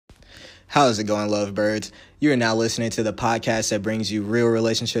How's it going, lovebirds? You are now listening to the podcast that brings you real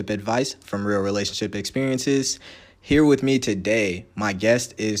relationship advice from real relationship experiences. Here with me today, my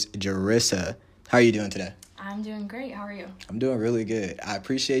guest is Jerissa. How are you doing today? I'm doing great. How are you? I'm doing really good. I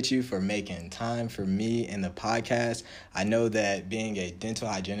appreciate you for making time for me in the podcast. I know that being a dental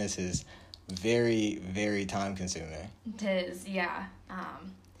hygienist is very, very time consuming. It is, yeah.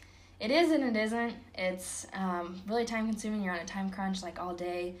 It is and it isn't. It's really time consuming. You're on a time crunch like all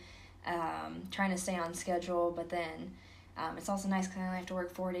day, trying to stay on schedule, but then it's also nice because I only have to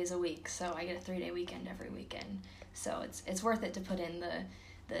work 4 days a week, so I get a 3-day weekend every weekend. So it's worth it to put in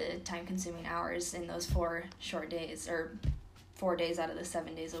the time-consuming hours in those 4 short days, or 4 days out of the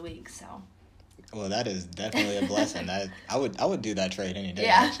 7 days a week. So, well, that is definitely a blessing. I would do that trade any day.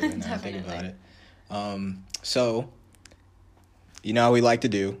 Yeah, actually, now I think about it. So, you know how we like to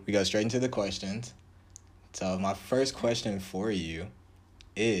do. We go straight into the questions. So my first question for you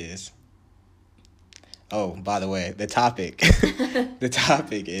is, oh, by the way, the topic. The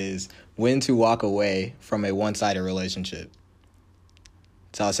topic is when to walk away from a one-sided relationship.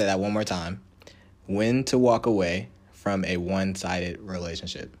 So I'll say that one more time. When to walk away from a one-sided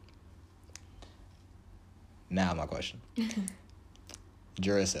relationship. Now my question.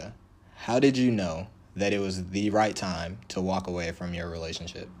 Jerissa, how did you know that it was the right time to walk away from your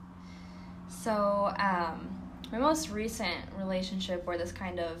relationship? So, my most recent relationship where this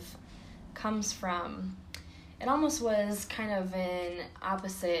kind of comes from, it almost was kind of an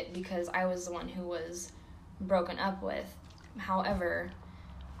opposite because I was the one who was broken up with. However,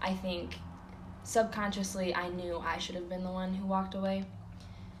 I think subconsciously I knew I should have been the one who walked away.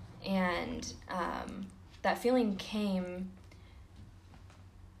 And that feeling came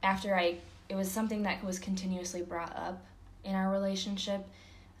after it was something that was continuously brought up in our relationship.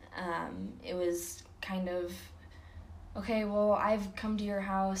 It was kind of, okay, well, I've come to your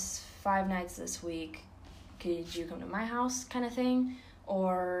house 5 nights this week. Could you come to my house kind of thing?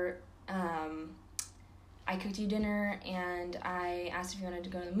 Or I cooked you dinner and I asked if you wanted to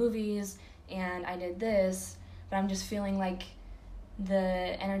go to the movies and I did this, but I'm just feeling like the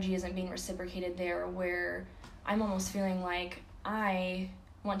energy isn't being reciprocated there, where I'm almost feeling like I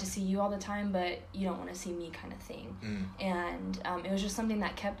want to see you all the time, but you don't want to see me kind of thing. And it was just something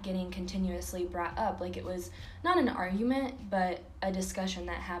that kept getting continuously brought up. Like, it was not an argument, but a discussion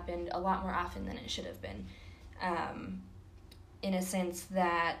that happened a lot more often than it should have been. In a sense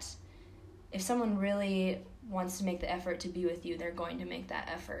that if someone really wants to make the effort to be with you, they're going to make that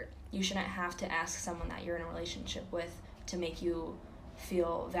effort. You shouldn't have to ask someone that you're in a relationship with to make you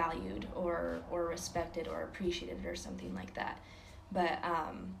feel valued or respected or appreciated or something like that. But,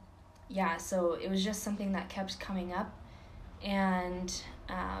 yeah, so it was just something that kept coming up. And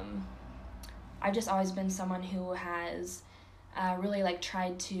I've just always been someone who has really,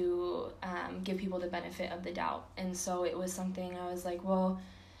 tried to give people the benefit of the doubt. And so it was something I was like, well,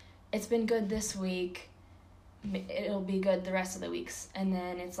 it's been good this week. It'll be good the rest of the weeks. And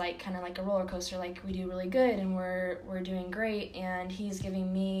then it's kind of like a roller coaster. Like, we do really good and we're doing great, and he's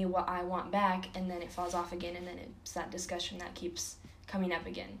giving me what I want back, and then it falls off again, and then it's that discussion that keeps coming up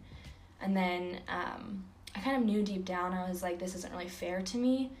again. And then I kind of knew deep down, I was like, this isn't really fair to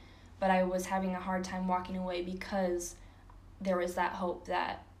me, but I was having a hard time walking away because there was that hope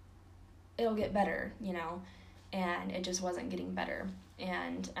that it'll get better, and it just wasn't getting better.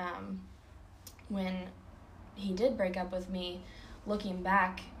 And when he did break up with me, looking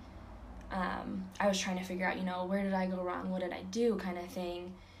back, I was trying to figure out, where did I go wrong? What did I do kind of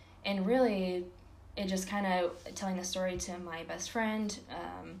thing? And really, it just kind of telling the story to my best friend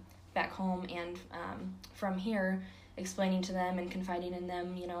back home and from here, explaining to them and confiding in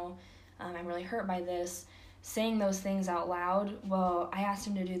them, I'm really hurt by this. Saying those things out loud, well, I asked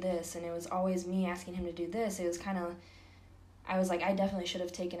him to do this, and it was always me asking him to do this. It was kind of, I was like, I definitely should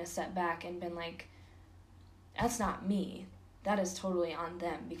have taken a step back and been like, that's not me. That is totally on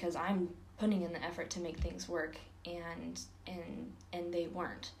them, because I'm putting in the effort to make things work, and they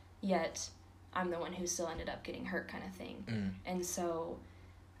weren't. Yet, I'm the one who still ended up getting hurt kind of thing. And so,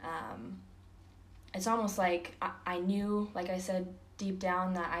 it's almost like I knew, like I said, deep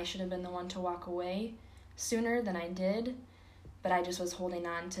down that I should have been the one to walk away sooner than I did, but I just was holding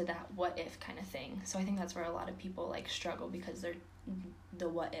on to that what if kind of thing. So I think that's where a lot of people struggle, because they're the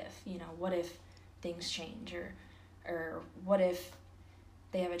what if, what if things change, or what if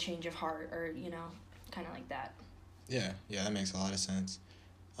they have a change of heart, or kind of like that. Yeah, that makes a lot of sense.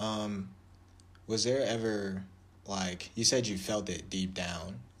 Was there ever, you said you felt it deep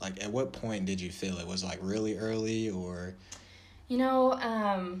down, at what point did you feel it? Was really early, or?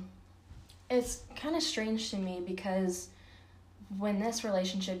 It's kind of strange to me, because when this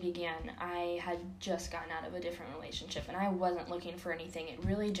relationship began, I had just gotten out of a different relationship, and I wasn't looking for anything. It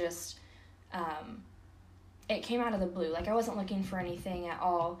really just, it came out of the blue. Like, I wasn't looking for anything at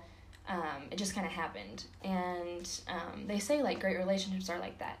all. It just kind of happened. And they say, like, great relationships are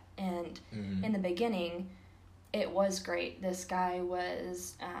like that. And in the beginning, it was great. This guy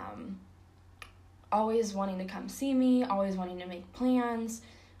was always wanting to come see me, always wanting to make plans,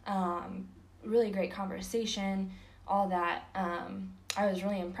 really great conversation, all that. I was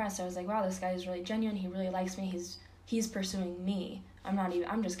really impressed. I was like, wow, this guy is really genuine. He really likes me. He's pursuing me.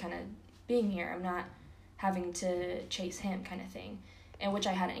 I'm just kind of being here. I'm not having to chase him, kind of thing. And which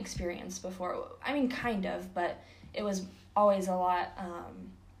I hadn't experienced before. I mean, kind of, but it was always a lot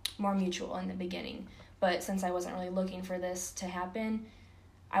more mutual in the beginning. But since I wasn't really looking for this to happen,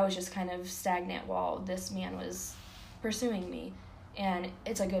 I was just kind of stagnant while this man was pursuing me. And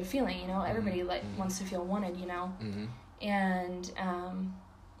it's a good feeling, you know? Everybody wants to feel wanted, you know? And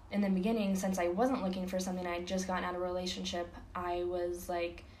in the beginning, since I wasn't looking for something, I had just gotten out of a relationship, I was,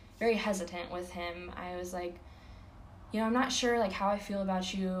 like, very hesitant with him. I was like, you know, I'm not sure, like, how I feel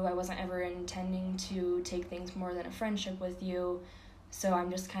about you. I wasn't ever intending to take things more than a friendship with you, so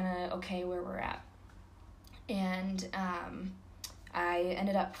I'm just kind of okay where we're at. And I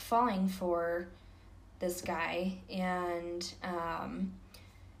ended up falling for this guy, and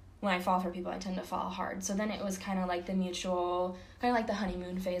when I fall for people, I tend to fall hard. So then it was kind of like the mutual, kind of like the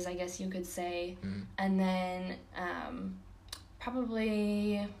honeymoon phase, I guess you could say. And then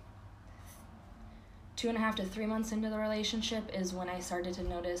probably 2.5 to 3 months into the relationship is when I started to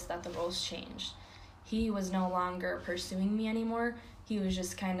notice that the roles changed. He was no longer pursuing me anymore. He was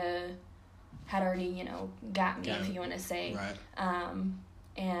just kind of had already, you know, got me, if you want to say. Right.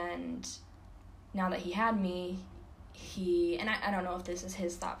 And now that he had me, and I don't know if this is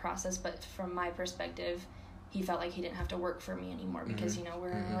his thought process, but from my perspective, he felt like he didn't have to work for me anymore because, you know,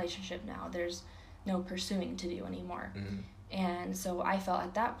 we're in a relationship now. There's no pursuing to do anymore. And so I felt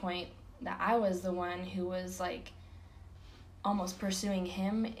at that point that I was the one who was, like, almost pursuing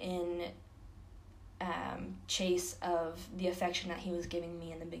him in chase of the affection that he was giving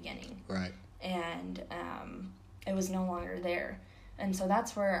me in the beginning. Right. And it was no longer there. And so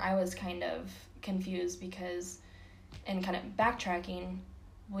that's where I was kind of confused because, and kind of backtracking,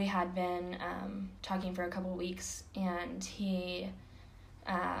 we had been talking for a couple weeks, and he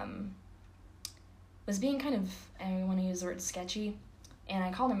was being kind of, I want to use the word sketchy, and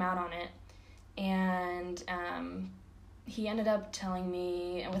I called him out on it, and he ended up telling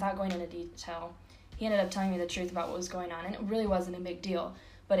me, and without going into detail, he ended up telling me the truth about what was going on, and it really wasn't a big deal,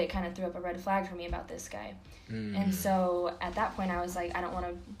 but it kind of threw up a red flag for me about this guy. And so at that point, I was like, I don't want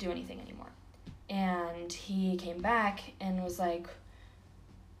to do anything anymore. And he came back and was like,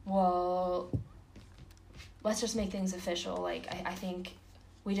 well, let's just make things official. Like, I think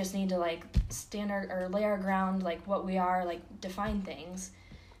we just need to, like, stand or lay our ground, like, what we are, like, define things.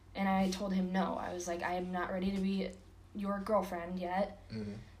 And I told him no. I was like, I am not ready to be your girlfriend yet.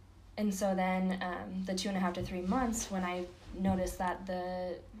 And so then the 2.5 to 3 months, when I noticed that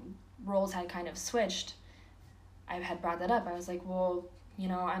the roles had kind of switched, I had brought that up. I was like, well, you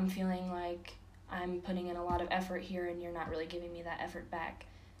know, I'm feeling like I'm putting in a lot of effort here and you're not really giving me that effort back.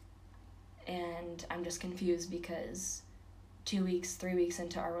 And I'm just confused because 2 weeks, 3 weeks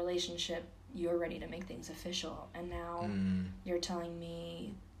into our relationship, you're ready to make things official. And now you're telling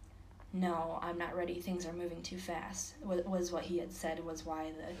me, no, I'm not ready. Things are moving too fast, was what he had said was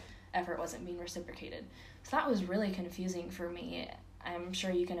why the effort wasn't being reciprocated. So that was really confusing for me. I'm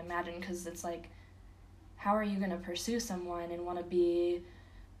sure you can imagine, because it's like, how are you going to pursue someone and want to be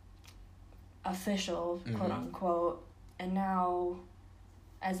official, quote unquote, and now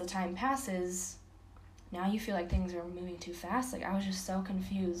as the time passes, now you feel like things are moving too fast? Like, I was just so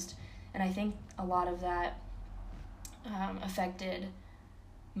confused, and I think a lot of that affected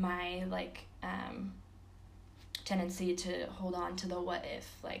my, like, tendency to hold on to the what if,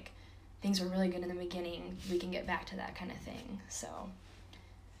 like, things were really good in the beginning, we can get back to that kind of thing. So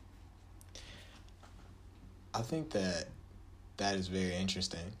I think that is very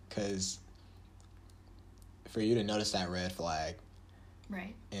interesting, because for you to notice that red flag,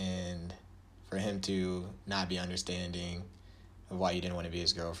 right, and for him to not be understanding of why you didn't want to be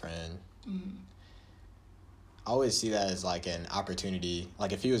his girlfriend, I always see that as like an opportunity.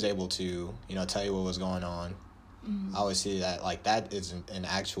 Like, if he was able to, you know, tell you what was going on, I always see that, like, that is an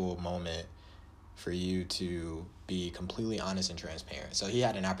actual moment for you to be completely honest and transparent. So he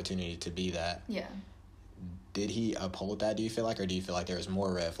had an opportunity to be that. Yeah. Did he uphold that, do you feel like, or do you feel like there was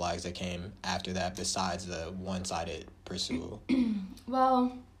more red flags that came after that besides the one-sided pursuit?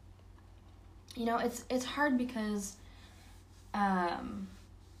 Well, you know, it's hard because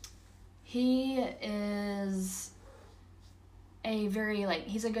He is a very,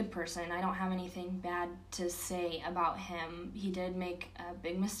 he's a good person. I don't have anything bad to say about him. He did make a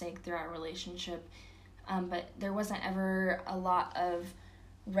big mistake throughout our relationship, but there wasn't ever a lot of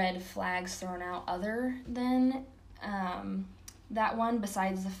red flags thrown out other than that one,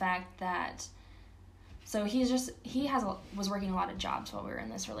 besides the fact that, so was working a lot of jobs while we were in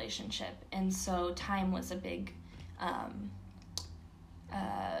this relationship, and so time was a big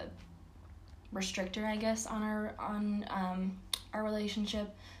restrictor, I guess, on our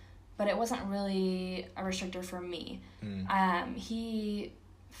relationship, but it wasn't really a restrictor for me. He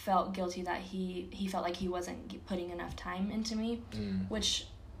felt guilty that he felt like he wasn't putting enough time into me, which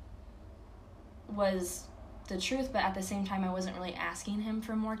was the truth, but at the same time I wasn't really asking him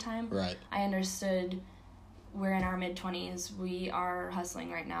for more time. Right. I understood we're in our mid-20s, we are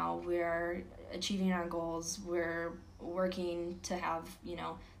hustling right now, we're achieving our goals, we're working to have,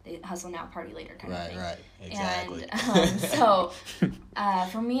 they hustle now, party later kind of thing. Right, exactly. And so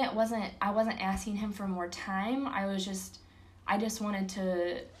for me, I wasn't asking him for more time. I just wanted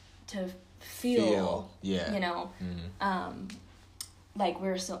to feel. Yeah. Like we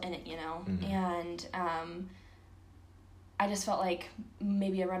were still in it, and I just felt like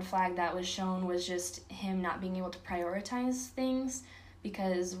maybe a red flag that was shown was just him not being able to prioritize things,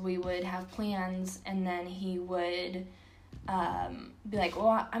 because we would have plans and then he would be like,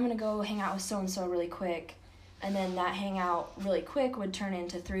 well, I'm going to go hang out with so-and-so really quick. And then that hangout really quick would turn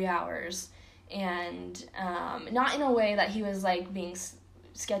into 3 hours. And not in a way that he was being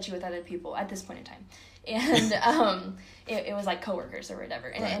sketchy with other people at this point in time. And it was coworkers or whatever.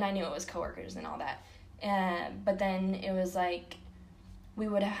 And I knew it was coworkers and all that. But then it was we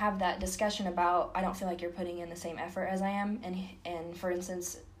would have that discussion about, I don't feel like you're putting in the same effort as I am. And for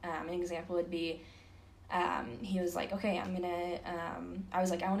instance, an example would be, he was like, okay, I was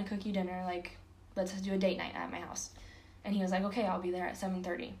like, I want to cook you dinner, let's do a date night at my house. And he was like, okay, I'll be there at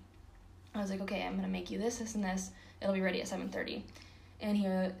 7:30. I was like, okay, I'm going to make you this, and this, it'll be ready at 7:30.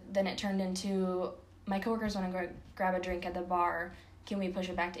 And then it turned into, my coworkers want to grab a drink at the bar, can we push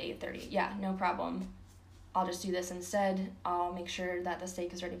it back to 8:30? Yeah, no problem. I'll just do this instead. I'll make sure that the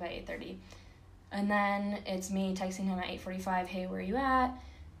steak is ready by 8:30. And then it's me texting him at 8:45, hey, where are you at?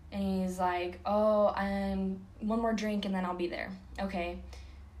 And he's like, oh, I'm one more drink and then I'll be there. Okay,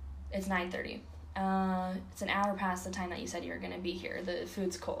 it's 9:30. It's an hour past the time that you said you were going to be here. The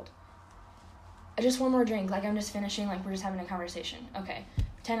food's cold. Just one more drink. I'm just finishing. We're just having a conversation. Okay,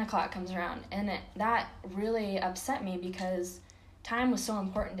 10 o'clock comes around. And that really upset me, because time was so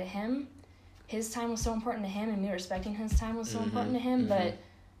important to him. His time was so important to him, and me respecting his time was so important to him. But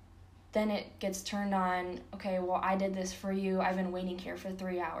then it gets turned on, okay, well, I did this for you. I've been waiting here for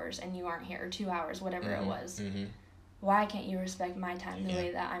 3 hours, and you aren't here, or 2 hours, whatever it was. Why can't you respect my time the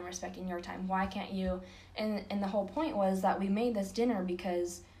way that I'm respecting your time? Why can't you? And the whole point was that we made this dinner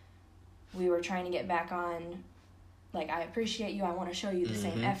because we were trying to get back on, I appreciate you. I want to show you the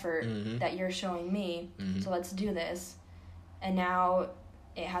same effort that you're showing me. So let's do this. And now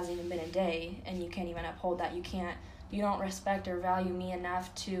it hasn't even been a day, and you can't even uphold that. You don't respect or value me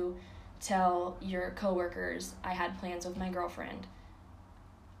enough to tell your coworkers, I had plans with my girlfriend.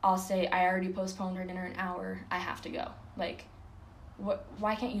 I'll say, I already postponed our dinner an hour, I have to go.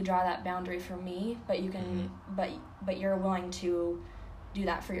 Why can't you draw that boundary for me, but you can, but you're willing to do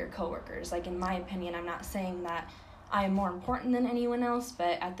that for your coworkers? In my opinion, I'm not saying that I am more important than anyone else,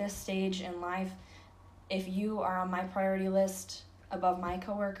 but at this stage in life, if you are on my priority list above my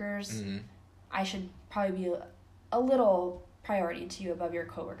coworkers, I should probably be a little priority to you above your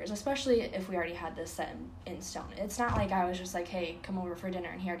coworkers, especially if we already had this set in stone. It's not like I was just like, hey, come over for dinner,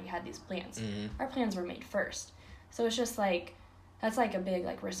 and he already had these plans. Our plans were made first. So it's just that's a big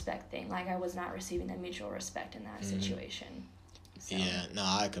respect thing. I was not receiving the mutual respect in that situation. So. Yeah, no,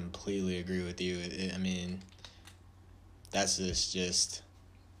 I completely agree with you. That's just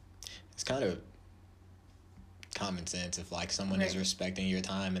it's kind of common sense. If someone is respecting your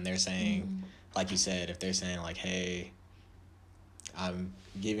time and they're saying, like you said, if they're saying hey, I'm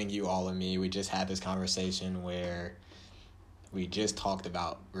giving you all of me, we just had this conversation where we just talked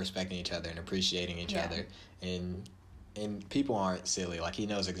about respecting each other and appreciating each other, and people aren't silly. He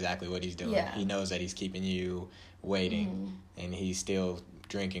knows exactly what he's doing. He knows that he's keeping you waiting, and he's still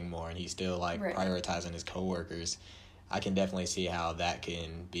drinking more, and he's still prioritizing his coworkers. I can definitely see how that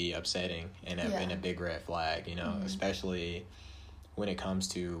can be upsetting and a big red flag, especially when it comes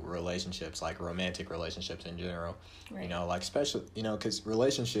to relationships, romantic relationships in general, especially, because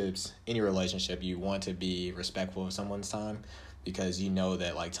relationships, any relationship, you want to be respectful of someone's time, because you know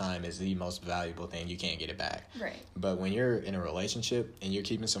that like time is the most valuable thing. You can't get it back. Right. But when you're in a relationship and you're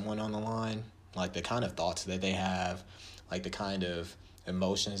keeping someone on the line, like the kind of thoughts that they have, like the kind of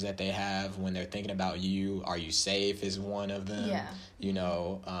emotions that they have when they're thinking about you, are you safe is one of them. Yeah. You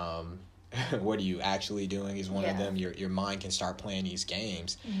know, what are you actually doing is one of them. Your mind can start playing these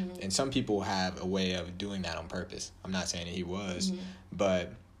games. Mm-hmm. And some people have a way of doing that on purpose. I'm not saying that he was, mm-hmm.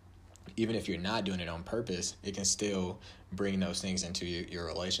 but even if you're not doing it on purpose, it can still bring those things into your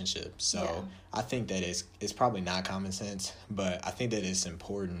relationship. So I think that it's probably not common sense, but I think that it's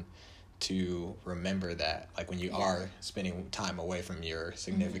important to remember that, like when you are spending time away from your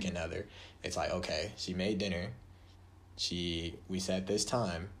significant mm-hmm. other, it's like, okay, she made dinner, we set this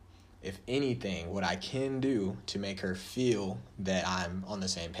time. If anything, what I can do to make her feel that I'm on the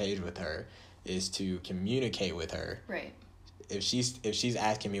same page with her is to communicate with her. Right. If she's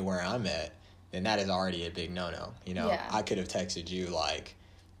asking me where I'm at, then that is already a big no-no. You know, I could have texted you like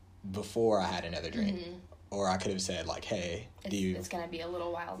before I had another drink, mm-hmm. or I could have said like, "Hey, it's gonna be a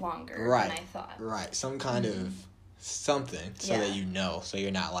little while longer than I thought." Right, some kind mm-hmm. of something so that you know, so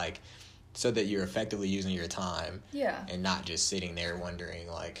you're not like, so that you're effectively using your time. And not just sitting there wondering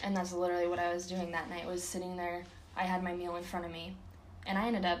like. And that's literally what I was doing that night. Was sitting there. I had my meal in front of me, and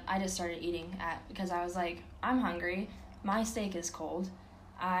I just started eating because I was like, I'm hungry. My steak is cold.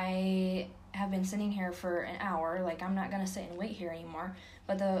 I have been sitting here for an hour. Like, I'm not going to sit and wait here anymore.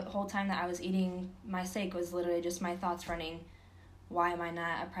 But the whole time that I was eating my steak was literally just my thoughts running. Why am I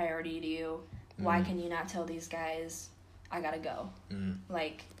not a priority to you? Why can you not tell these guys I got to go?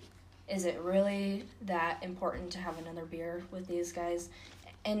 Like, is it really that important to have another beer with these guys?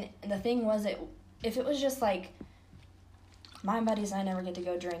 And the thing was, if it was just like, my buddies and I never get to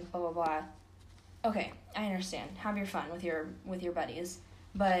go drink, blah, blah, blah. Okay, I understand. Have your fun with your buddies.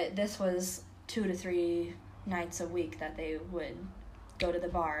 But this was 2 to 3 nights a week that they would go to the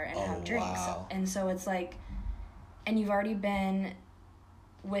bar and have drinks. Wow. And so it's like, and you've already been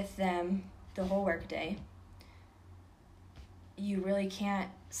with them the whole workday. You really can't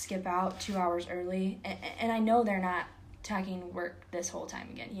skip out 2 hours early. And I know they're not tacking work this whole time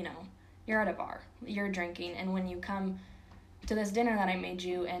again. You know, you're at a bar, you're drinking, and when you come to this dinner that I made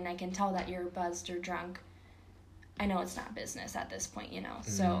you, and I can tell that you're buzzed or drunk, I know it's not business at this point, you know.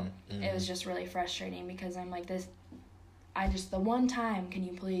 So it was just really frustrating because I'm like, the one time, can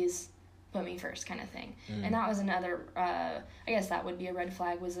you please put me first kind of thing. And that was another, I guess that would be a red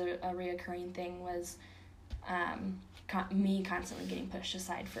flag, was a reoccurring thing, was me constantly getting pushed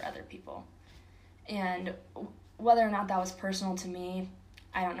aside for other people. And whether or not that was personal to me,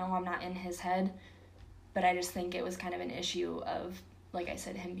 I don't know, I'm not in his head, but I just think it was kind of an issue of, like I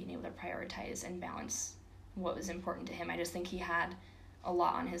said, him being able to prioritize and balance what was important to him. I just think he had a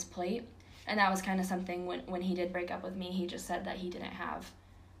lot on his plate. And that was kind of something when he did break up with me, he just said that he didn't have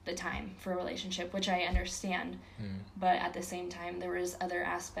the time for a relationship, which I understand. But at the same time, there was other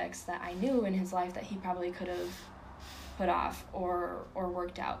aspects that I knew in his life that he probably could have put off or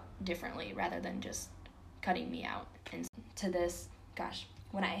worked out differently rather than just cutting me out. And to this,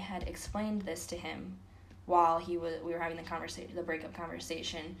 when I had explained this to him while we were having the breakup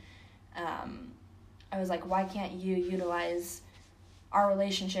conversation, I was like, why can't you utilize our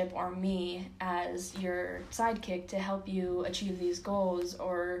relationship or me as your sidekick to help you achieve these goals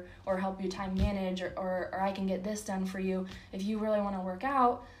or help you time manage or I can get this done for you. If you really want to work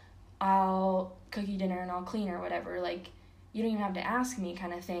out, I'll cook you dinner and I'll clean or whatever. Like, you don't even have to ask me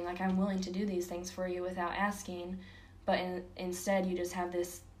kind of thing. Like, I'm willing to do these things for you without asking. But instead you just have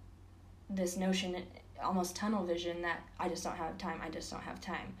this notion, almost tunnel vision, that I just don't have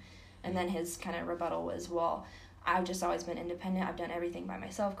time. And then his kind of rebuttal was, well, I've just always been independent. I've done everything by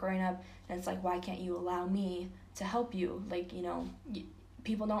myself growing up. And it's like, why can't you allow me to help you? Like, you know,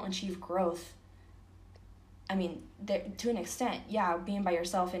 people don't achieve growth. I mean, to an extent, yeah, being by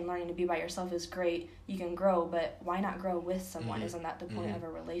yourself and learning to be by yourself is great. You can grow, but why not grow with someone? Isn't that the point of a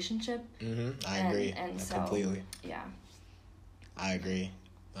relationship? I agree. And so, completely. Yeah. I agree.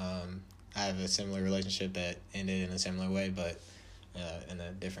 I have a similar relationship that ended in a similar way, but in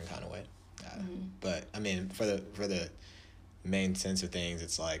a different kind of way. But I mean, for the main sense of things,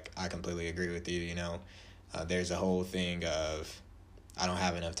 it's like I completely agree with you. You know, there's a whole thing of I don't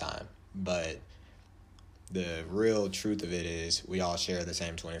have enough time, but the real truth of it is we all share the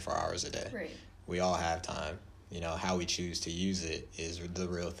same 24 hours a day. Right. We all have time. You know, how we choose to use it is the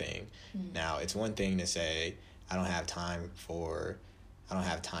real thing. Now, it's one thing to say I don't have time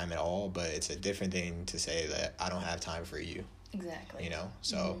at all, but it's a different thing to say that I don't have time for you. Exactly. You know,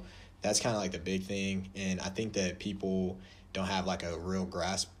 so that's kind of like the big thing. And I think that people don't have like a real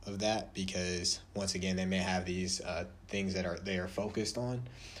grasp of that, because once again they may have these things that they are focused on.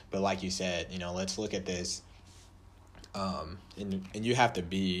 But like you said, let's look at this, and you have to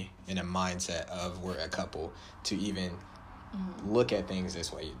be in a mindset of we're a couple to even look at things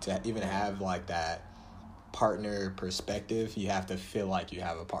this way, to even have like that partner perspective. You have to feel like you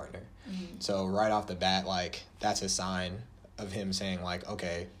have a partner. So right off the bat, like, that's a sign of him saying like,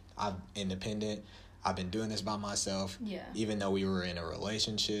 okay, I'm independent, I've been doing this by myself. Even though we were in a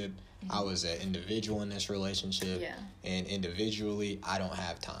relationship, I was an individual in this relationship, and individually I don't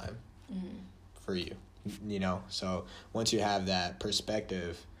have time for you, so once you have that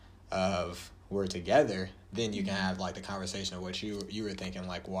perspective of we're together, then you can have like the conversation of what you were thinking,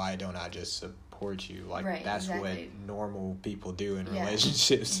 like, why don't I just support you? Like, that's exactly what normal people do in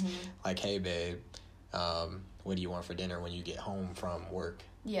relationships. Like, hey babe, what do you want for dinner when you get home from work?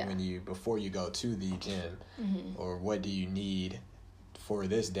 Before you go to the gym, or what do you need for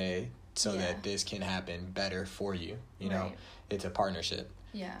this day so that this can happen better for you? It's a partnership.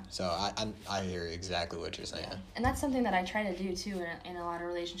 So I hear exactly what you're saying. And that's something that I try to do too in a lot of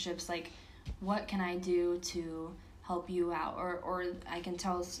relationships. Like, what can I do to help you out? Or I can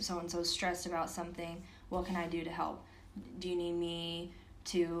tell so-and-so's stressed about something. What can I do to help? Do you need me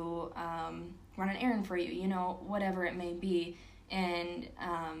to run an errand for you? Whatever it may be. And,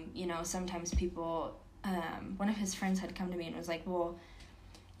 sometimes people, one of his friends had come to me and was like, well,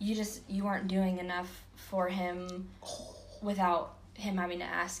 you weren't doing enough for him without him having to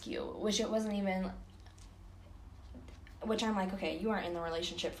ask you, which it wasn't even, which I'm like, okay, you aren't in the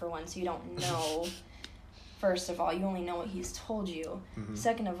relationship for one, so you don't know. First of all, you only know what he's told you.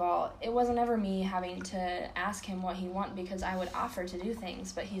 Second of all, it wasn't ever me having to ask him what he want, because I would offer to do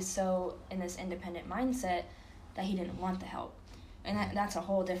things, but he's so in this independent mindset that he didn't want the help. And that's a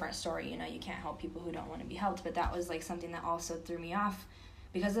whole different story. You can't help people who don't want to be helped, but that was like something that also threw me off,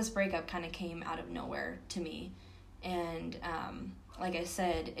 because this breakup kind of came out of nowhere to me. And like I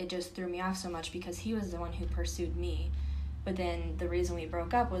said, it just threw me off so much because he was the one who pursued me. But then the reason we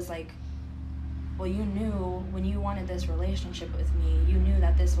broke up was like, well, you knew when you wanted this relationship with me, you knew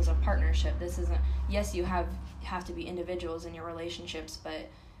that this was a partnership. This isn't, yes, you have to be individuals in your relationships, but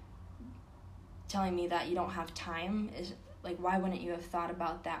telling me that you don't have time is like, why wouldn't you have thought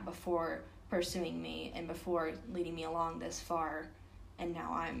about that before pursuing me and before leading me along this far? And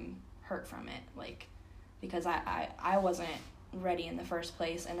now I'm hurt from it, like, because I wasn't ready in the first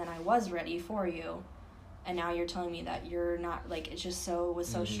place, and then I was ready for you, and now you're telling me that you're not. Like, it's just so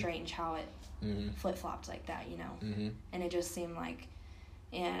strange how it flip-flopped like that, and it just seemed like,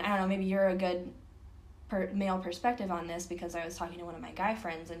 and I don't know, maybe you're a good male perspective on this, because I was talking to one of my guy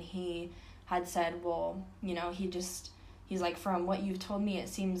friends, and he had said, well, he's like, from what you've told me, it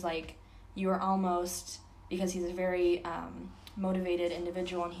seems like you were almost, because he's a very motivated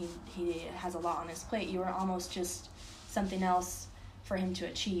individual and he has a lot on his plate, you were almost just something else for him to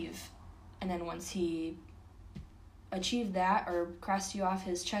achieve. And then once he achieved that or crossed you off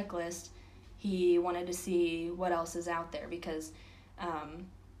his checklist, he wanted to see what else is out there. Because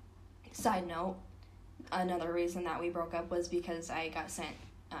side note, another reason that we broke up was because I got sent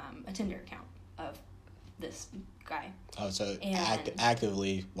a Tinder account of this guy. Oh, so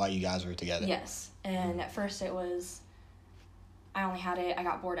actively while you guys were together? Yes. And at first it was, I only had it, I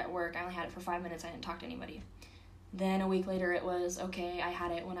got bored at work, I only had it for 5 minutes, I didn't talk to anybody. Then a week later it was, okay, I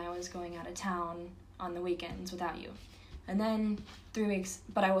had it when I was going out of town on the weekends without you. And then 3 weeks,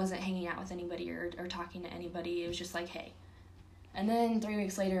 but I wasn't hanging out with anybody or talking to anybody, it was just like, hey. And then 3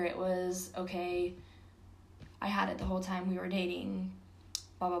 weeks later it was, okay, I had it the whole time we were dating,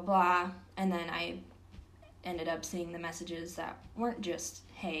 blah, blah, blah. And then I ended up seeing the messages that weren't just,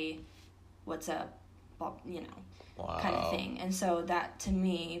 hey, what's up, blah, wow, kind of thing. And so that, to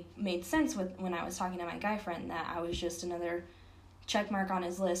me, made sense when I was talking to my guy friend, that I was just another check mark on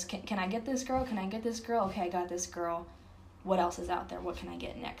his list. Can I get this girl? Can I get this girl? Okay, I got this girl. What else is out there? What can I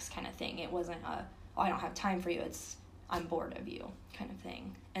get next kind of thing? It wasn't I don't have time for you. It's, I'm bored of you kind of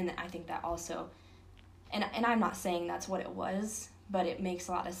thing. And I think that also, and I'm not saying that's what it was, but it makes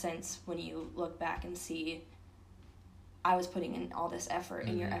a lot of sense when you look back and see I was putting in all this effort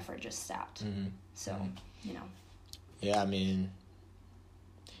and your effort just stopped. So, Yeah, I mean,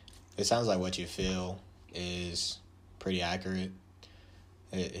 it sounds like what you feel is pretty accurate.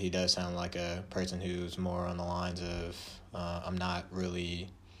 He does sound like a person who's more on the lines of, I'm not really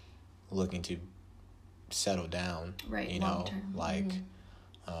looking to settle down, right, long-term. Like,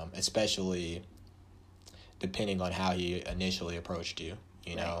 especially depending on how he initially approached you,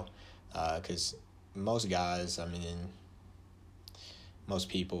 know, because most guys, I mean, most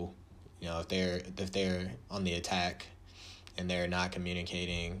people, if they're on the attack, and they're not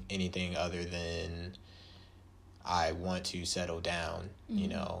communicating anything other than I want to settle down, you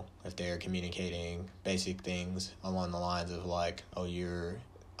know, if they're communicating basic things along the lines of like, oh,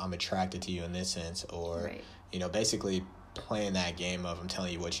 I'm attracted to you in this sense, or, you know, basically playing that game of I'm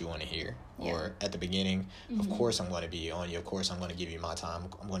telling you what you want to hear. Or at the beginning, of course I'm going to be on you. Of course I'm going to give you my time.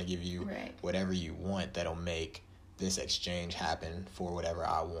 I'm going to give you whatever you want that'll make this exchange happen for whatever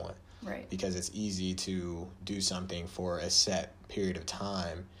I want. Right. Because it's easy to do something for a set period of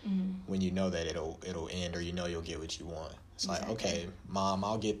time when you know that it'll end, or you know you'll get what you want. It's like, okay, Mom,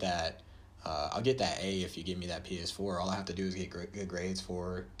 I'll get that A if you give me that PS4. All I have to do is get good grades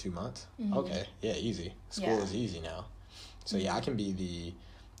for 2 months. Okay, yeah, easy. School is easy now. So yeah, I can be the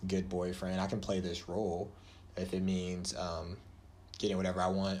good boyfriend. I can play this role if it means getting whatever I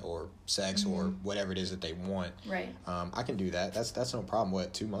want, or sex, or whatever it is that they want. Right. I can do that. That's no problem.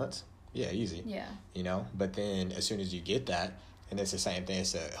 What, 2 months? Yeah, easy. Yeah. You know, but then as soon as you get that, and it's the same thing,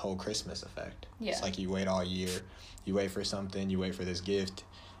 it's a whole Christmas effect. Yeah. It's like you wait all year, you wait for something, you wait for this gift,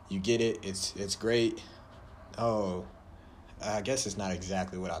 you get it, it's great. Oh, I guess it's not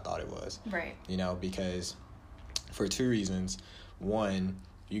exactly what I thought it was. Right. You know, because for 2 reasons. One,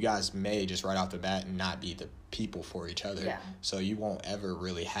 you guys may just right off the bat not be the people for each other. Yeah. So you won't ever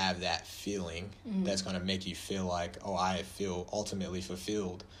really have that feeling that's going to make you feel like, oh, I feel ultimately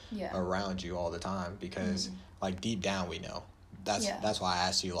fulfilled around you all the time, because like deep down we know. That's why I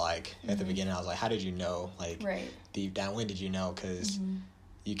asked you, like at the beginning, I was like, how did you know? Like deep down, when did you know? Because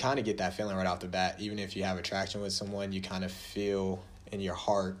you kind of get that feeling right off the bat. Even if you have attraction with someone, you kind of feel in your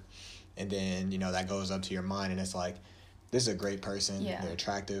heart, and then, you know, that goes up to your mind, and it's like, this is a great person, they're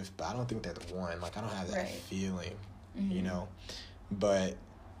attractive, but I don't think they're the one. Like, I don't have that feeling, you know? But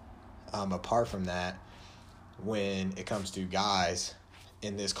apart from that, when it comes to guys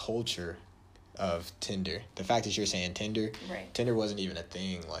in this culture of Tinder, the fact that you're saying Tinder, Tinder wasn't even a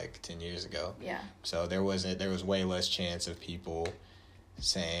thing like 10 years ago. Yeah. So there was way less chance of people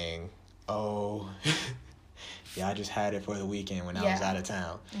saying, oh, yeah, I just had it for the weekend when I was out of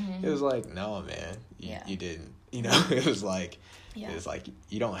town. It was like, no, man, you didn't. You know, it was like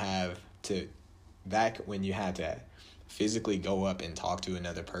you don't have to, back when you had to physically go up and talk to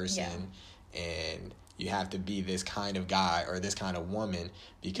another person, and you have to be this kind of guy or this kind of woman,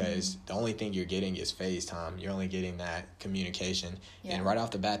 because the only thing you're getting is FaceTime. You're only getting that communication. And right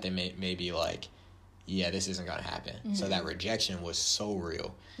off the bat, they may be like, yeah, this isn't going to happen. So that rejection was so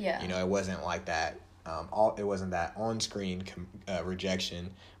real. Yeah. You know, it wasn't like that. It wasn't that on-screen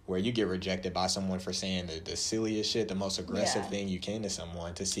rejection where you get rejected by someone for saying the silliest shit, the most aggressive thing you can to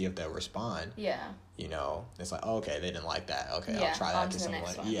someone to see if they'll respond. Yeah. You know, it's like, oh, okay, they didn't like that. Okay, I'll try that to someone.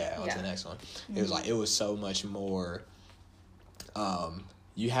 Yeah, on to the next one. It was like, it was so much more,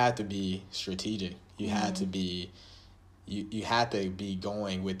 you had to be strategic. You had to be, you had to be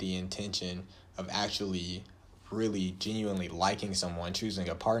going with the intention of actually really genuinely liking someone, choosing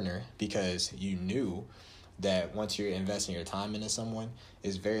a partner, because you knew that once you're investing your time into someone,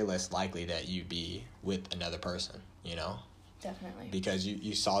 it's very less likely that you be with another person, you know? Definitely. Because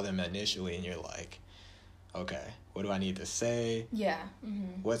you saw them initially and you're like, okay, what do I need to say? Yeah.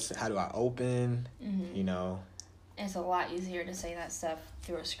 How do I open? You know? It's a lot easier to say that stuff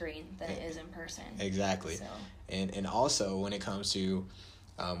through a screen than it is in person. Exactly. So. And also when it comes to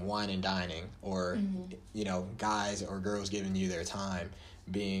wine and dining, or you know, guys or girls giving you their time,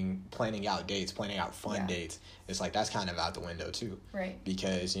 planning out dates, planning out fun dates, it's like that's kind of out the window too, right?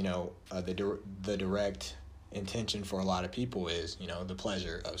 Because, you know, the direct intention for a lot of people is, you know, the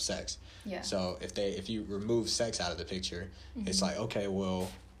pleasure of sex. Yeah. So if you remove sex out of the picture, it's like, okay, well,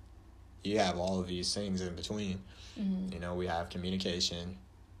 you have all of these things in between. You know, we have communication,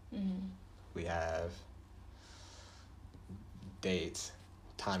 we have dates,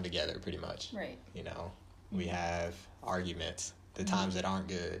 time together, pretty much. Right. You know, we have arguments, the times that aren't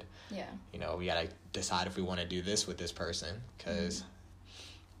good. Yeah. You know, we gotta decide if we want to do this with this person, because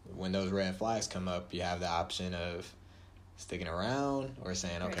when those red flags come up, you have the option of sticking around or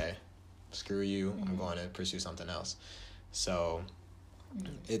saying, okay, screw you, I'm going to pursue something else. So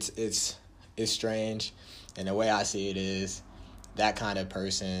it's strange, and the way I see it is that kind of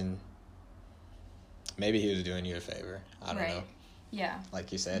person, maybe he was doing you a favor. I don't know. Yeah.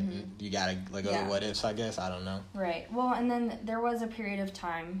 Like you said, you gotta let go of what ifs, I guess. I don't know. Right. Well, and then there was a period of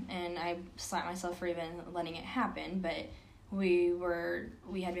time, and I slapped myself for even letting it happen, but we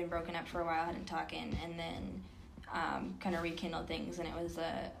had been broken up for a while, hadn't talking, and then kind of rekindled things, and it was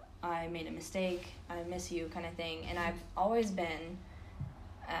I made a mistake, I miss you kind of thing, and I've always been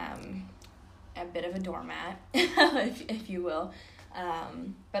a bit of a doormat, if you will,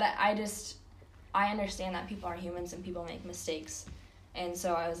 but I just, I understand that people are humans and people make mistakes. And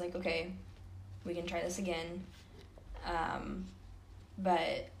so I was like, okay, we can try this again.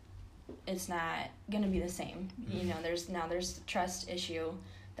 But it's not going to be the same. You know, there's trust issue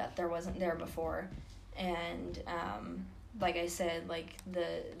that there wasn't there before. And like I said, like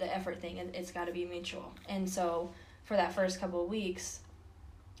the effort thing, it's got to be mutual. And so for that first couple of weeks,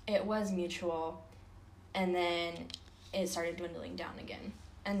 it was mutual, and then it started dwindling down again.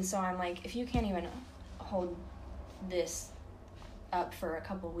 And so I'm like, if you can't even hold this up for a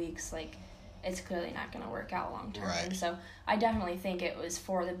couple of weeks, like, it's clearly not going to work out long term. Right. And so I definitely think it was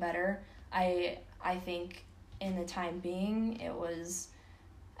for the better. I think in the time being, it was,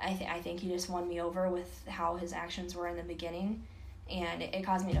 I think he just won me over with how his actions were in the beginning, and it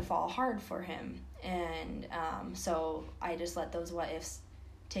caused me to fall hard for him. And so I just let those what ifs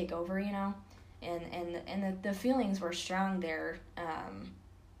take over, you know, and the feelings were strong there.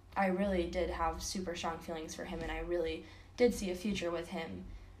 I really did have super strong feelings for him, and I really did see a future with him.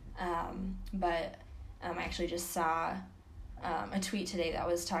 But I actually just saw a tweet today that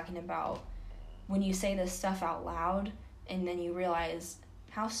was talking about when you say this stuff out loud and then you realize,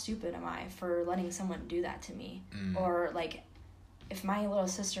 how stupid am I for letting someone do that to me? Or like, if my little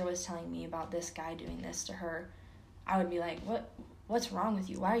sister was telling me about this guy doing this to her, I would be like, what's wrong with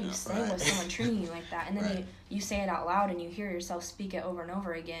you? Why are you staying with someone treating you like that? And then you say it out loud and you hear yourself speak it over and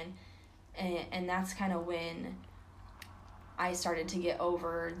over again. And that's kind of when I started to get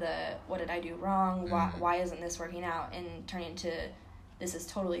over what did I do wrong? Why isn't this working out? And turn into, this is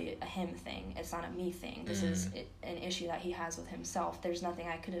totally a him thing. It's not a me thing. This is an issue that he has with himself. There's nothing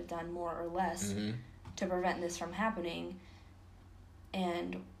I could have done more or less to prevent this from happening.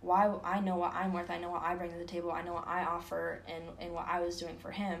 And why I know what I'm worth. I know what I bring to the table. I know what I offer and what I was doing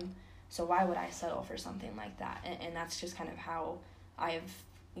for him. So why would I settle for something like that? And that's just kind of how I've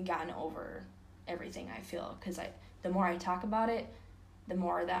gotten over everything, I feel. Because the more I talk about it, the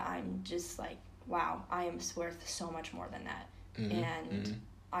more that I'm just like, wow, I am worth so much more than that.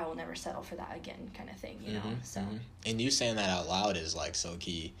 I will never settle for that again, kind of thing, you know? So. And you saying that out loud is like so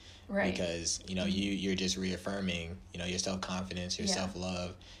key. Right. Because, you know, you're just reaffirming, you know, your self-confidence, your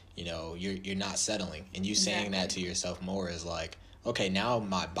self-love, you know, you're not settling. And you saying that to yourself more is like, okay, now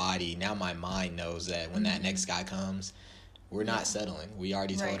my mind knows that when that next guy comes, we're not settling. We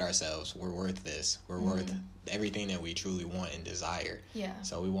already told ourselves we're worth this. We're worth everything that we truly want and desire. Yeah.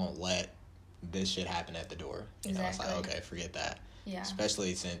 So we won't let this shit happen at the door. You know, it's like, okay, forget that. Yeah.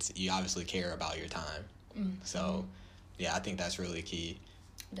 Especially since you obviously care about your time. So, yeah, I think that's really key.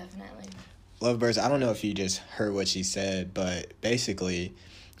 Definitely. Lovebirds, I don't know if you just heard what she said, but basically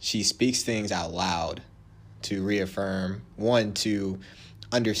she speaks things out loud to reaffirm, one, to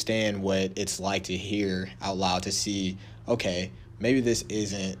understand what it's like to hear out loud, to see, okay, maybe this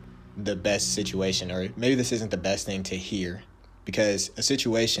isn't the best situation, or maybe this isn't the best thing to hear, because a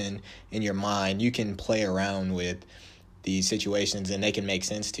situation in your mind, you can play around with these situations and they can make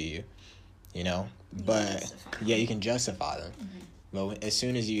sense to you, you know, but you can justify them. But as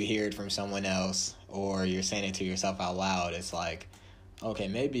soon as you hear it from someone else, or you're saying it to yourself out loud, it's like, okay,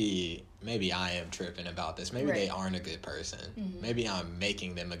 maybe I am tripping about this. Maybe they aren't a good person. Maybe I'm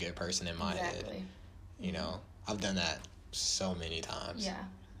making them a good person in my head. You know, I've done that so many times. Yeah.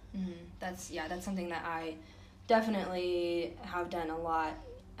 That's something that I definitely have done a lot,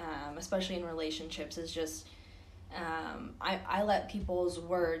 especially in relationships, is just I let people's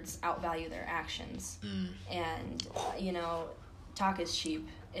words outvalue their actions. And, you know, talk is cheap.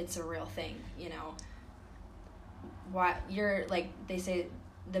 It's a real thing, you know. You're like, they say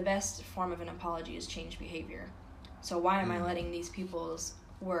the best form of an apology is change behavior. So why am I letting these people's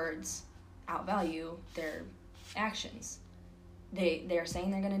words outvalue their actions? They're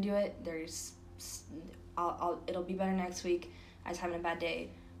saying they're going to do it. It'll be better next week. I was having a bad day,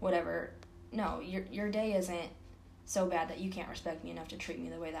 whatever. No, your day isn't so bad that you can't respect me enough to treat me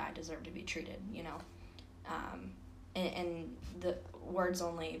the way that I deserve to be treated, you know. And the words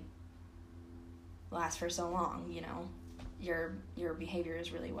only last for so long, you know. Your behavior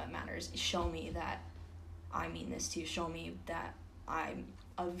is really what matters. Show me that I mean this to you. Show me that I'm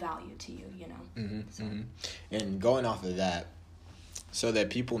of value to you, you know. And going off of that, so that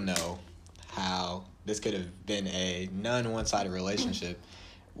people know how this could have been a non-one-sided relationship,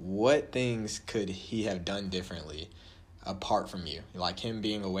 what things could he have done differently apart from you? Like him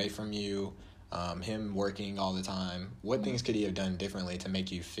being away from you, him working all the time. What things could he have done differently to make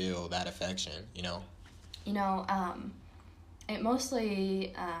you feel that affection, you know? You know, it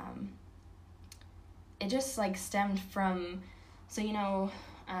mostly, it just, like, stemmed from, so, you know,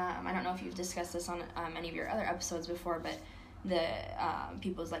 I don't know if you've discussed this on any of your other episodes before, but the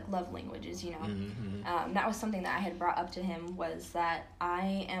people's like love languages, you know. Mm-hmm. That was something that I had brought up to him, was that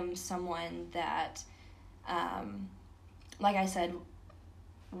I am someone that, like I said,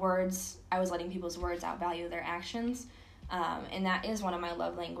 I was letting people's words outvalue their actions. And that is one of my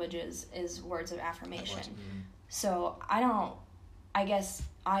love languages, is words of affirmation. Mm-hmm. So I guess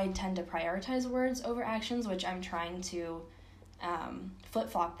I tend to prioritize words over actions, which I'm trying to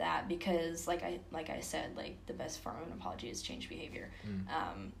flip-flop that, because like I said, like the best form of an apology is change behavior.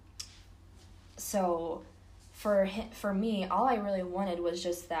 So for me, all I really wanted was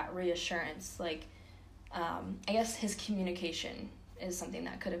just that reassurance. Like, I guess his communication is something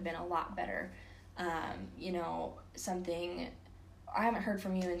that could have been a lot better. You know, something, I haven't heard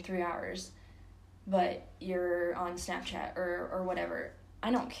from you in 3 hours, but you're on Snapchat or whatever.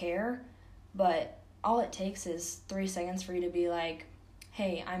 I don't care, but all it takes is 3 seconds for you to be like,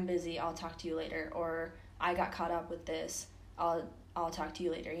 hey, I'm busy, I'll talk to you later, or I got caught up with this, I'll talk to you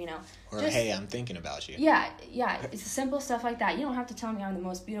later, you know. Or, hey, I'm thinking about you. Yeah, it's simple stuff like that. You don't have to tell me I'm the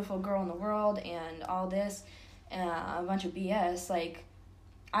most beautiful girl in the world and all this, a bunch of BS. Like,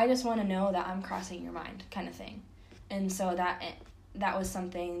 I just want to know that I'm crossing your mind, kind of thing. And so that was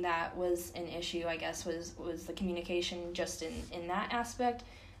something that was an issue, I guess, was the communication just in that aspect.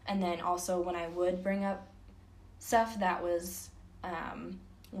 And then also when I would bring up stuff that was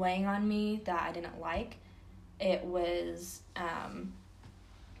weighing on me that I didn't like, it was, I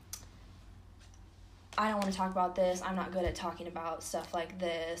don't want to talk about this, I'm not good at talking about stuff like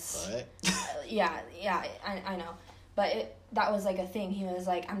this. What? Yeah, I know. But that was like a thing. He was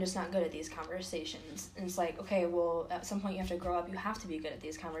like, I'm just not good at these conversations. And it's like, okay, well, at some point you have to grow up. You have to be good at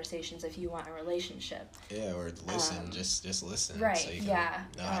these conversations if you want a relationship. Yeah, or listen. Just listen. Right, so you can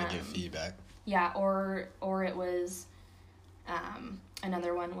know how to give feedback. Yeah, or it was,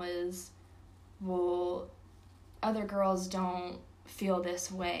 another one was, well, other girls don't feel this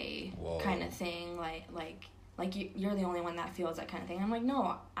way. Whoa. Kind of thing. Like you're the only one that feels that kind of thing. I'm like,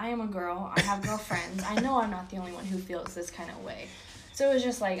 no, I am a girl. I have girlfriends. I know I'm not the only one who feels this kind of way. So it was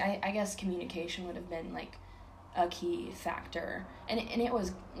just like, I guess communication would have been like a key factor. And it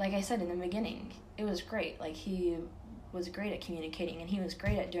was, like I said in the beginning, it was great. Like, he was great at communicating, and he was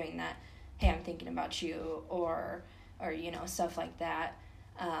great at doing that. Hey, I'm thinking about you, or you know, stuff like that.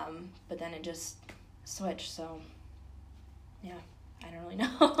 But then it just switched. So yeah. I don't really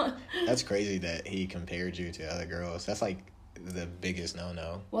know. That's crazy that he compared you to other girls. That's like the biggest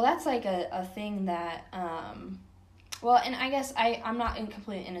no-no. Well, that's like a thing that, well, and I guess I'm not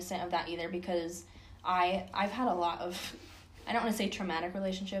completely innocent of that either, because I've had a lot of, I don't want to say traumatic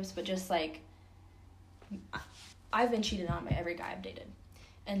relationships, but just like, I've been cheated on by every guy I've dated.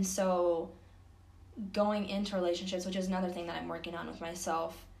 And so going into relationships, which is another thing that I'm working on with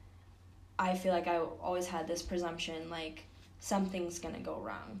myself, I feel like I always had this presumption, like, something's gonna go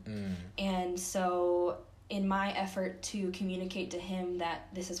wrong. And so in my effort to communicate to him that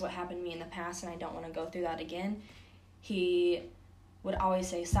this is what happened to me in the past and I don't want to go through that again, he would always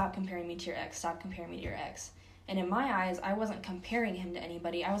say, stop comparing me to your ex, stop comparing me to your ex. And in my eyes, I wasn't comparing him to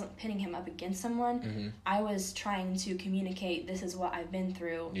anybody. I wasn't pitting him up against someone. Mm-hmm. I was trying to communicate, this is what I've been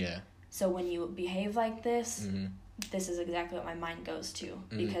through. Yeah. So when you behave like this, mm-hmm. this is exactly what my mind goes to,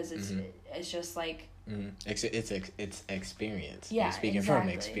 because it's just like, it's experience. Yeah, you're speaking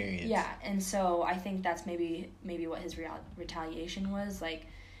exactly. from experience. Yeah, and so I think that's maybe what his retaliation was. Like,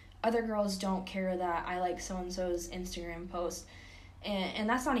 other girls don't care that I like so and so's Instagram post, and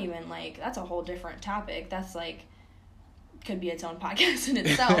that's not even like, that's a whole different topic. That's like, could be its own podcast in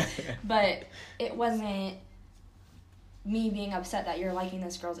itself. But it wasn't me being upset that you're liking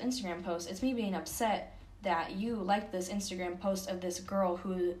this girl's Instagram post. It's me being upset that you like this Instagram post of this girl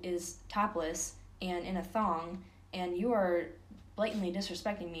who is topless and in a thong, and you are blatantly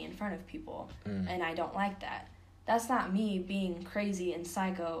disrespecting me in front of people, and I don't like that. That's not me being crazy and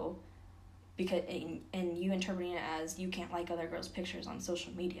psycho, because and you interpreting it as you can't like other girls' pictures on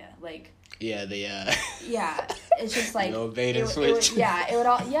social media. Like, yeah, yeah, it's just like no bait and switch. It would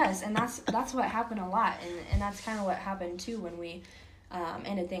all, yes, and that's what happened a lot, and that's kind of what happened too when we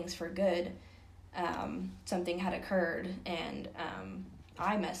ended things for good. Something had occurred, and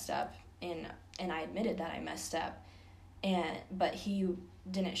I messed up, and I admitted that I messed up, but he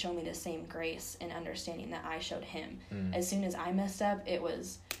didn't show me the same grace and understanding that I showed him. As soon as I messed up, it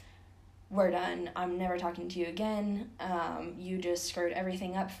was, we're done, I'm never talking to you again, you just screwed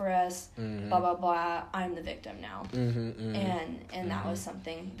everything up for us, blah blah blah, I'm the victim now. And that was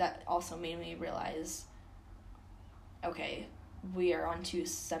something that also made me realize, okay, we are on two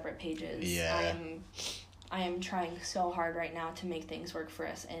separate pages. Yeah. I am trying so hard right now to make things work for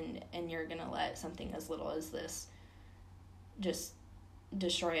us, and you're gonna let something as little as this just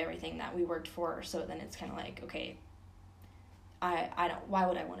destroy everything that we worked for. So then it's kind of like, okay, I don't, why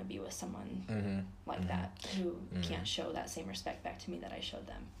would I want to be with someone like that who can't show that same respect back to me that I showed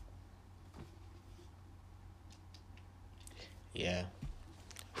them? Yeah.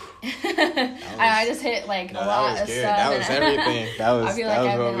 I just hit like a lot of stuff. That was everything. I feel like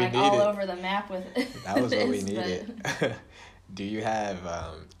I've been like all over the map with that was what we needed. Do you have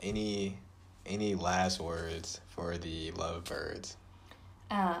any last words for the lovebirds?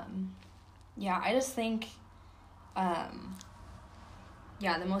 Yeah, I just think the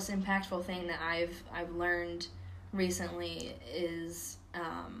most impactful thing that I've learned recently is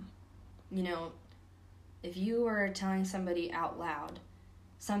if you are telling somebody out loud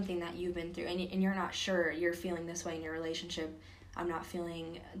something that you've been through, and you're not sure, you're feeling this way in your relationship, I'm not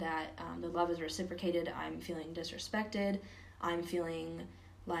feeling that the love is reciprocated, I'm feeling disrespected, I'm feeling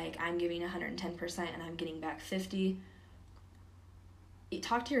like I'm giving 110% and I'm getting back 50%.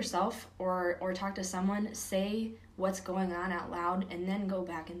 Talk to yourself or talk to someone, say what's going on out loud, and then go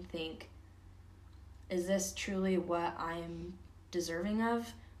back and think, is this truly what I'm deserving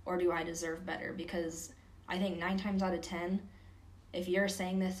of, or do I deserve better? Because I think 9 times out of 10, if you're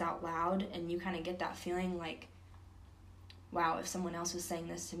saying this out loud and you kind of get that feeling like, wow, if someone else was saying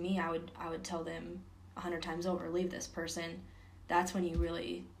this to me, I would tell them 100 times over, leave this person. That's when you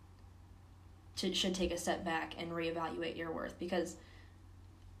really should take a step back and reevaluate your worth, because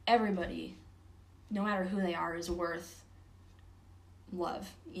everybody, no matter who they are, is worth love,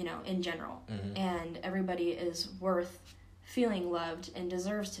 in general. And everybody is worth feeling loved and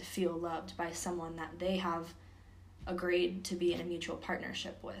deserves to feel loved by someone that they have agreed to be in a mutual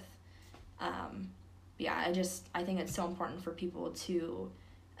partnership with. I think it's so important for people to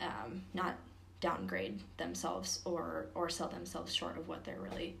not downgrade themselves or sell themselves short of what they're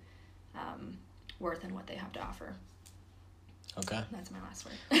really worth and what they have to offer. Okay. That's my last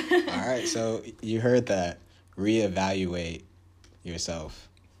word. All right, so you heard that. Reevaluate yourself.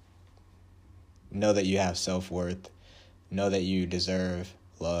 Know that you have self-worth. Know that you deserve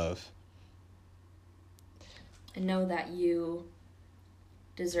love. And know that you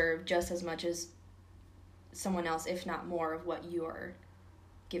deserve just as much as someone else, if not more, of what you are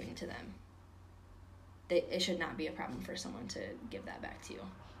giving to them. It should not be a problem for someone to give that back to you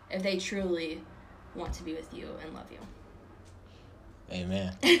if they truly want to be with you and love you.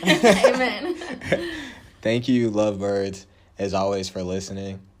 Amen. Amen. Thank you, lovebirds, as always, for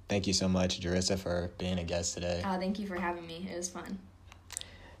listening. Thank you so much, Jerissa, for being a guest today. Thank you for having me. It was fun.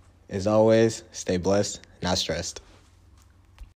 As always, stay blessed, not stressed.